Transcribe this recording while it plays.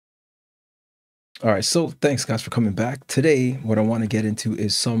All right, so thanks guys for coming back. Today, what I want to get into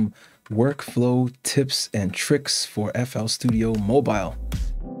is some workflow tips and tricks for FL Studio Mobile.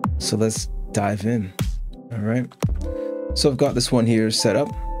 So let's dive in. All right. So I've got this one here set up,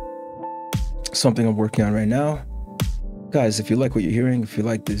 something I'm working on right now. Guys, if you like what you're hearing, if you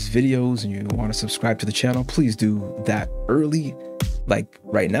like these videos and you want to subscribe to the channel, please do that early. Like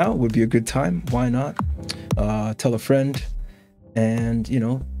right now would be a good time. Why not? Tell a friend and,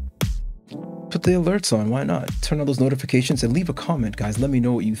 put the alerts on. Why not? Turn on those notifications and leave a comment, guys. Let me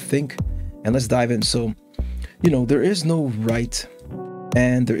know what you think and let's dive in. So, there is no right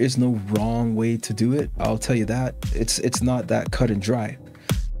and there is no wrong way to do it. I'll tell you that. It's not that cut and dry.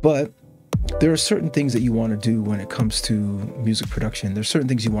 But there are certain things that you want to do when it comes to music production. There's certain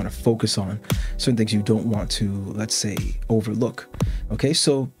things you want to focus on, certain things you don't want to, let's say, overlook. Okay,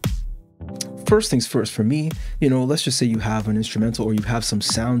 so first things first for me, let's just say you have an instrumental or you have some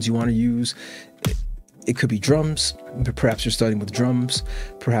sounds you want to use. It could be drums, perhaps you're starting with drums,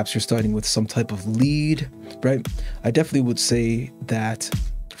 perhaps you're starting with some type of lead, right? I definitely would say that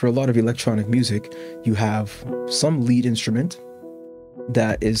for a lot of electronic music, you have some lead instrument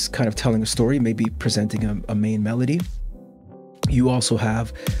that is kind of telling a story, maybe presenting a main melody. You also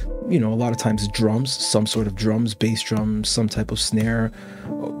have, a lot of times drums, some sort of drums, bass drums, some type of snare,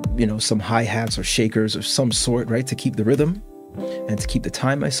 some hi-hats or shakers of some sort, right? To keep the rhythm and to keep the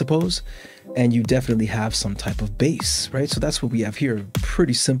time, I suppose. And you definitely have some type of bass, right? So that's what we have here.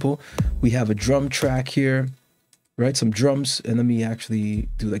 Pretty simple. We have a drum track here, right? Some drums. And let me actually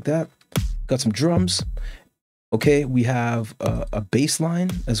do like that. Got some drums. Okay, we have a bass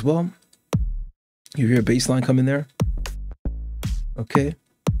line as well. You hear a bass line come in there. Okay,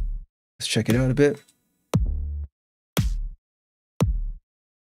 let's check it out a bit.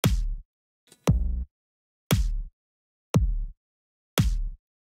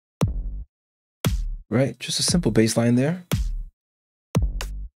 Right, just a simple bass line there.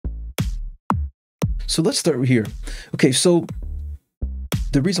 So let's start here. Okay, so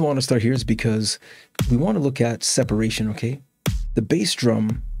the reason I want to start here is because we want to look at separation, okay? The bass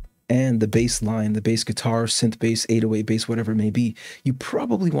drum and the bass line, the bass guitar, synth bass, 808 bass, whatever it may be, you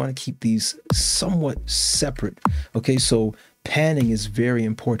probably want to keep these somewhat separate, okay? So panning is very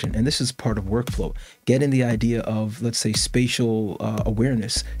important, and this is part of workflow. Getting the idea of, let's say, spatial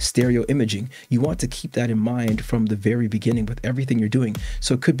awareness, stereo imaging. You want to keep that in mind from the very beginning with everything you're doing.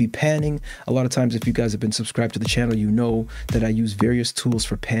 So it could be panning. A lot of times, if you guys have been subscribed to the channel, you know that I use various tools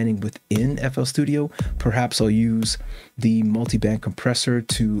for panning within FL Studio. Perhaps I'll use the multi-band compressor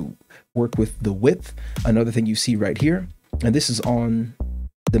to work with the width. Another thing you see right here, and this is on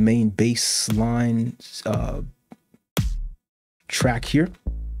the main bass line track here.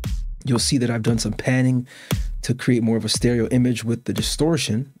 You'll see that I've done some panning to create more of a stereo image with the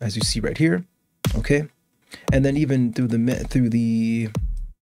distortion, as you see right here. Okay, and then even through the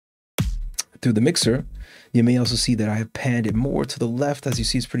mixer, you may also see that I have panned it more to the left. As you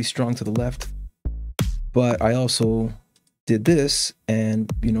see, it's pretty strong to the left. But I also did this,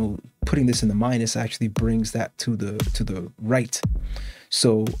 and putting this in the minus actually brings that to the right.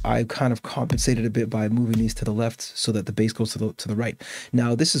 So I kind of compensated a bit by moving these to the left so that the bass goes to the right.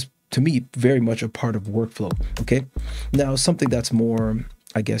 Now this is, to me, very much a part of workflow. Okay, now something that's more,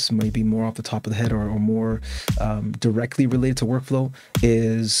 I guess, maybe more off the top of the head or more directly related to workflow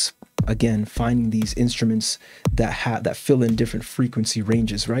is, again, finding these instruments that fill in different frequency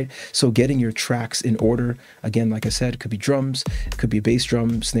ranges, right? So getting your tracks in order, again, like I said, it could be drums, it could be a bass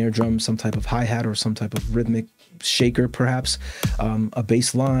drum, snare drum, some type of hi-hat or some type of rhythmic shaker, perhaps a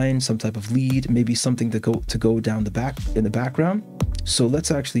bass line, some type of lead, maybe something to go down in the background. So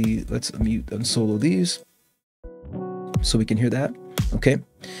let's mute and solo these so we can hear that. Okay,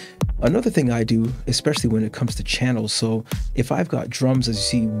 another thing I do, especially when it comes to channels, so if I've got drums, as you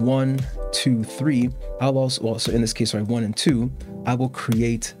see, 1, 2, 3, I'll also in this case, 1 and 2, I will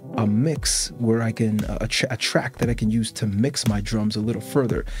create a mix where I can a track that I can use to mix my drums a little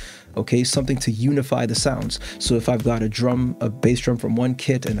further. Okay, something to unify the sounds. So if I've got a bass drum from one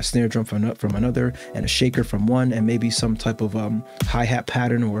kit and a snare drum from another, and a shaker from one, and maybe some type of hi-hat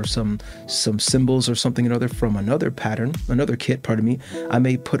pattern or some cymbals or something another from another kit, pardon me, I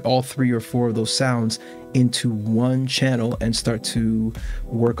may put all 3 or 4 of those sounds into one channel and start to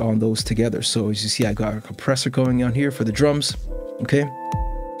work on those together. So as you see, I got a compressor going on here for the drums. Okay,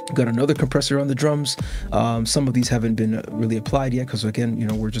 Got another compressor on the drums. Some of these haven't been really applied yet because, again, you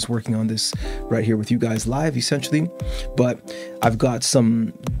know, we're just working on this right here with you guys live, essentially. But I've got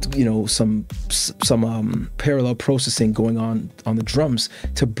some, you know, some parallel processing going on the drums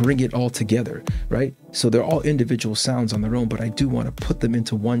to bring it all together, right? So they're all individual sounds on their own, but I do want to put them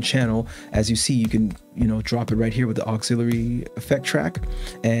into one channel. As you see, you can, you know, drop it right here with the auxiliary effect track,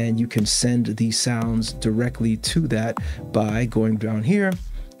 and you can send these sounds directly to that by going down here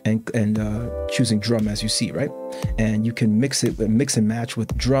and choosing drum, as you see, right? And you can mix and match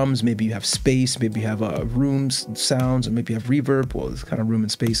with drums. Maybe you have space, maybe you have rooms sounds, or maybe you have reverb. Well, it's kind of room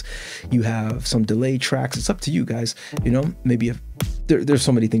and space. You have some delay tracks. It's up to you guys, you know. Maybe there's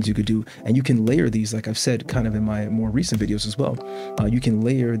so many things you could do, and you can layer these, like I've said kind of in my more recent videos as well. You can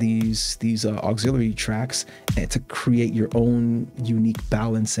layer these auxiliary tracks and to create your own unique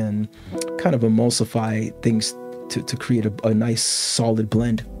balance and kind of emulsify things to create a nice solid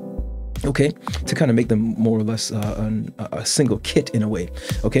blend, okay, to kind of make them more or less a single kit in a way.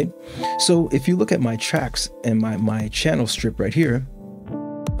 Okay, so if you look at my tracks and my channel strip right here,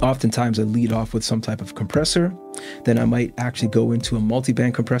 oftentimes I lead off with some type of compressor. Then I might actually go into a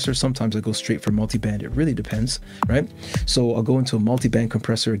multi-band compressor. Sometimes I go straight for multi-band. It really depends, right? So I'll go into a multi-band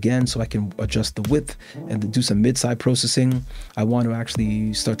compressor again so I can adjust the width and do some mid-side processing. I want to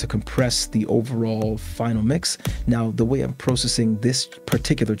actually start to compress the overall final mix. Now, the way I'm processing this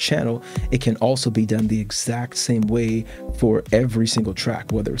particular channel, it can also be done the exact same way for every single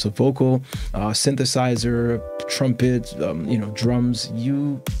track, whether it's a vocal, synthesizer, trumpet, you know, drums,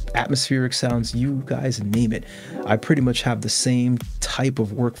 atmospheric sounds, you guys name it. I pretty much have the same type of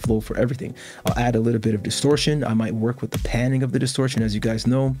workflow for everything. I'll add a little bit of distortion. I might work with the panning of the distortion, as you guys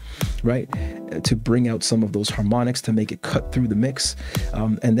know, right, to bring out some of those harmonics to make it cut through the mix.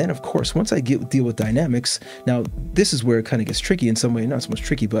 And then, of course, once I deal with dynamics, now this is where it kind of gets tricky in some way, not so much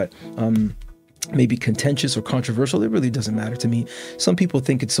tricky, but maybe contentious or controversial. It really doesn't matter to me. Some people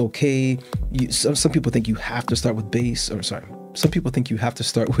think it's okay. Some people think you have to start with bass, or sorry, some people think you have to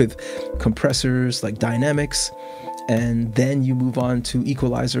start with compressors like dynamics, and then you move on to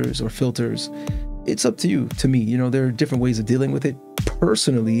equalizers or filters. It's up to you. To me, you know, there are different ways of dealing with it.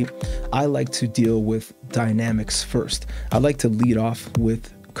 Personally, I like to deal with dynamics first. I like to lead off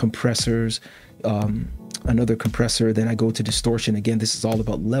with compressors, another compressor, then I go to distortion. Again, this is all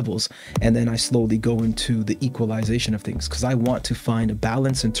about levels, and then I slowly go into the equalization of things, because I want to find a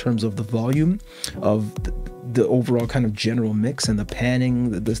balance in terms of the volume of the overall kind of general mix and the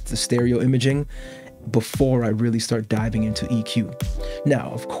panning, the stereo imaging, before I really start diving into EQ.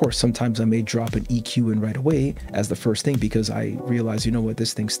 Now, of course, sometimes I may drop an EQ in right away as the first thing, because I realize, you know what,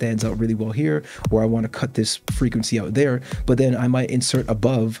 this thing stands out really well here, or I want to cut this frequency out there, but then I might insert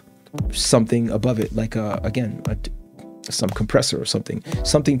something above it, like again, some compressor or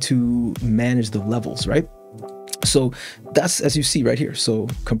something to manage the levels, right? So that's, as you see right here, so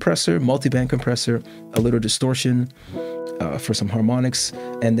compressor, multi-band compressor, a little distortion for some harmonics,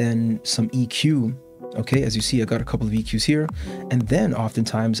 and then some EQ. Okay, as you see, I got a couple of EQs here, and then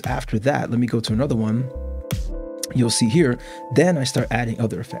oftentimes after that, let me go to another one. You'll see here, then I start adding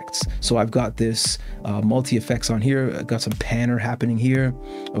other effects. So I've got this multi effects on here. I've got some panner happening here.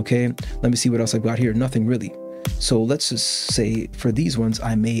 Okay, let me see what else I've got here. Nothing really. So let's just say for these ones,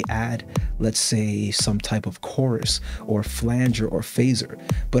 I may add, let's say, some type of chorus or flanger or phaser.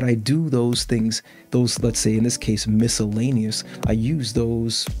 But I do those things, let's say in this case, miscellaneous. I use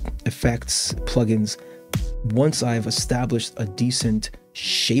those effects, plugins, once I've established a decent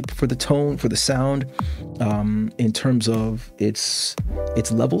shape for the tone, for the sound, in terms of its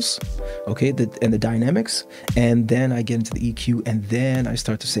levels, okay, and the dynamics, and then I get into the EQ, and then I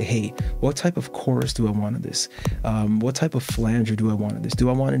start to say, hey, what type of chorus do I want in this? What type of flanger do I want in this? Do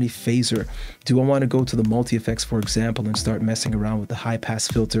I want any phaser? Do I want to go to the multi effects, for example, and start messing around with the high pass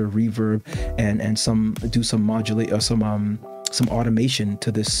filter, reverb, and do some modulate, some automation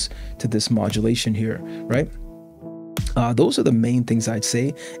to this modulation here, right? Those are the main things I'd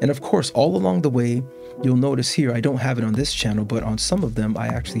say. And of course, all along the way, you'll notice here, I don't have it on this channel, but on some of them, I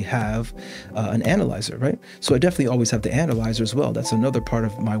actually have an analyzer, right? So I definitely always have the analyzer as well. That's another part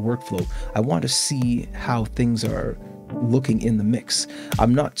of my workflow. I want to see how things are looking in the mix.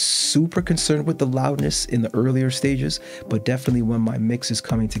 I'm not super concerned with the loudness in the earlier stages, but definitely when my mix is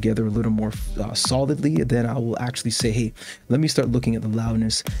coming together a little more solidly, then I will actually say, hey, let me start looking at the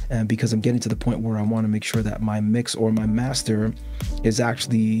loudness, because I'm getting to the point where I want to make sure that my mix or my master is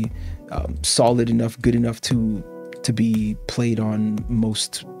actually solid enough, good enough to be played on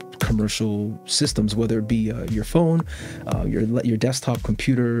most commercial systems, whether it be your phone, your desktop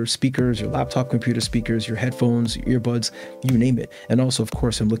computer speakers, your laptop computer speakers, your headphones, your earbuds, you name it. And also, of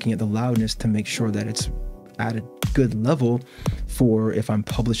course, I'm looking at the loudness to make sure that it's at a good level for if I'm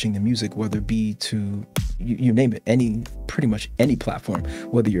publishing the music, whether it be to you name it, pretty much any platform,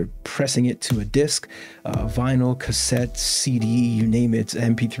 whether you're pressing it to a disc, vinyl, cassette, CD, you name it,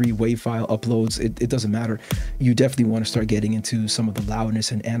 MP3, WAV file uploads, it doesn't matter. You definitely want to start getting into some of the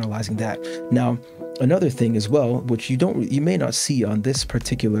loudness and analyzing that. Now, another thing as well, which you may not see on this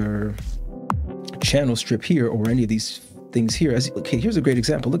particular channel strip here or any of these things here. Okay, here's a great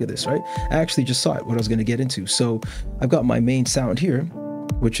example. Look at this, right? I actually just saw it, what I was going to get into. So I've got my main sound here,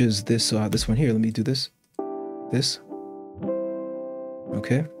 which is this one here. Let me do this.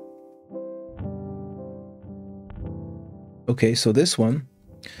 Okay. Okay, so this one,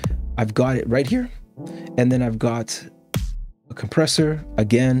 I've got it right here. And then I've got a compressor,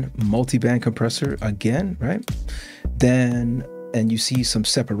 again, multi-band compressor, again, right? Then, and you see some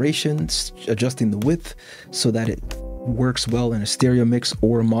separations, adjusting the width so that it works well in a stereo mix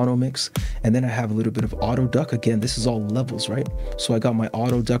or a mono mix. And then I have a little bit of auto duck. Again, this is all levels, right? So I got my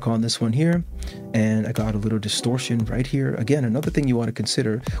auto duck on this one here, and I got a little distortion right here. Again, another thing you want to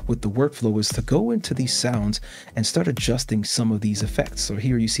consider with the workflow is to go into these sounds and start adjusting some of these effects. So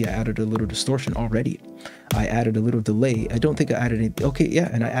here you see I added a little distortion already. I added a little delay. I don't think I added any. Okay, yeah,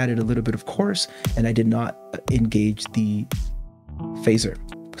 and I added a little bit of chorus, and I did not engage the phaser,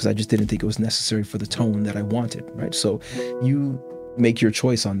 because I just didn't think it was necessary for the tone that I wanted, right? So you make your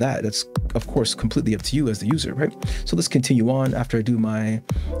choice on that. That's, of course, completely up to you as the user, right? So let's continue on. After I do my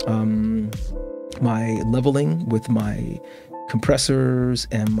my leveling with my compressors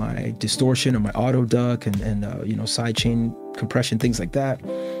and my distortion and my auto duck and you know, sidechain compression, things like that,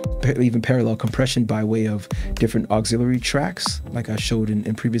 even parallel compression by way of different auxiliary tracks, like I showed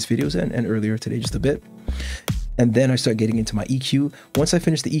in previous videos and earlier today just a bit. And then I start getting into my EQ. Once I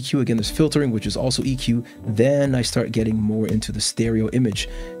finish the EQ, again, there's filtering, which is also EQ. Then I start getting more into the stereo image.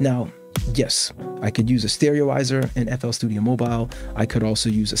 Now, yes, I could use a stereoizer in FL Studio Mobile. I could also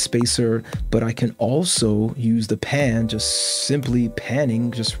use a spacer, but I can also use the pan, just simply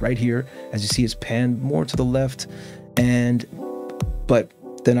panning, just right here. As you see, it's panned more to the left. But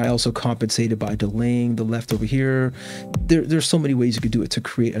then I also compensated by delaying the left over here. There's so many ways you could do it to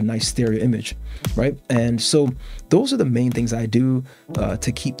create a nice stereo image, right? And so those are the main things I do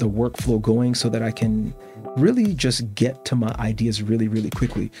to keep the workflow going so that I can really just get to my ideas really, really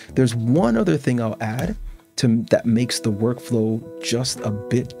quickly. There's one other thing I'll add that makes the workflow just a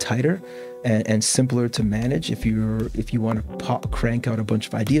bit tighter and simpler to manage if you want to crank out a bunch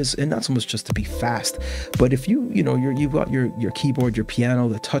of ideas, and not so much just to be fast, but if you've got your keyboard, your piano,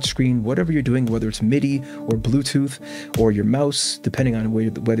 the touch screen, whatever you're doing, whether it's MIDI or Bluetooth or your mouse, depending on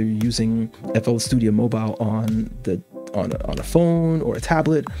whether you're using FL Studio Mobile on a phone or a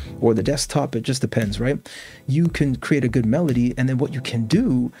tablet or the desktop, it just depends, right? You can create a good melody, and then what you can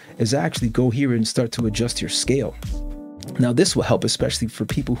do is actually go here and start to adjust your scale. Now, this will help especially for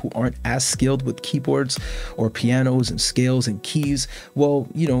people who aren't as skilled with keyboards or pianos and scales and keys. Well,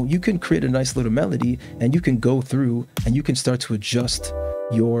 you can create a nice little melody, and you can go through and you can start to adjust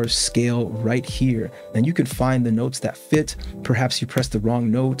your scale right here, and you can find the notes that fit. Perhaps you pressed the wrong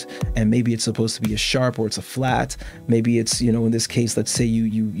note and maybe it's supposed to be a sharp or it's a flat. Maybe it's, in this case, let's say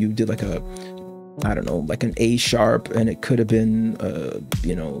you did like a, I don't know, like an A sharp, and it could have been,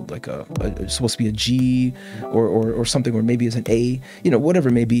 like it's supposed to be a G or something, or maybe it's an A, whatever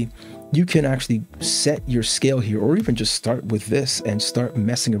it may be. You can actually set your scale here, or even just start with this and start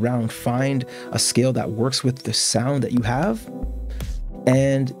messing around, find a scale that works with the sound that you have.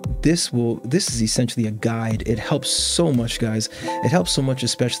 And this is essentially a guide. It helps so much, guys. It helps so much,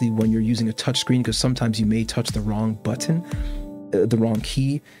 especially when you're using a touch screen, because sometimes you may touch the wrong button, the wrong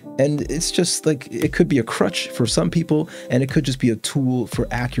key, and it's just like, it could be a crutch for some people, and it could just be a tool for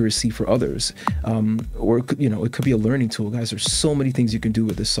accuracy for others, or it could be a learning tool, guys. There's so many things you can do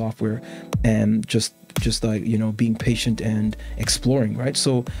with this software, and just like, being patient and exploring, right?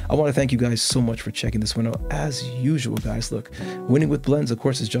 So I want to thank you guys so much for checking this one out. As usual, guys, look, Winning with Blends, of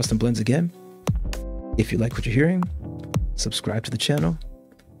course, is Justin Blends again. If you like what you're hearing, subscribe to the channel,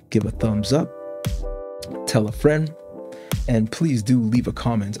 give a thumbs up, tell a friend, and please do leave a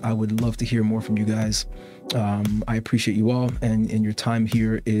comment. I would love to hear more from you guys. I appreciate you all, and your time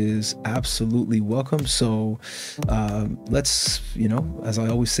here is absolutely welcome. So let's, as I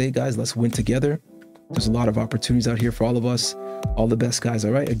always say, guys, let's win together. There's a lot of opportunities out here for all of us. All the best, guys.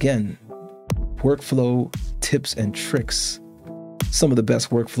 All right. Again, workflow tips and tricks. Some of the best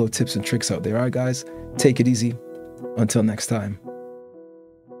workflow tips and tricks out there. All right, guys, take it easy. Until next time.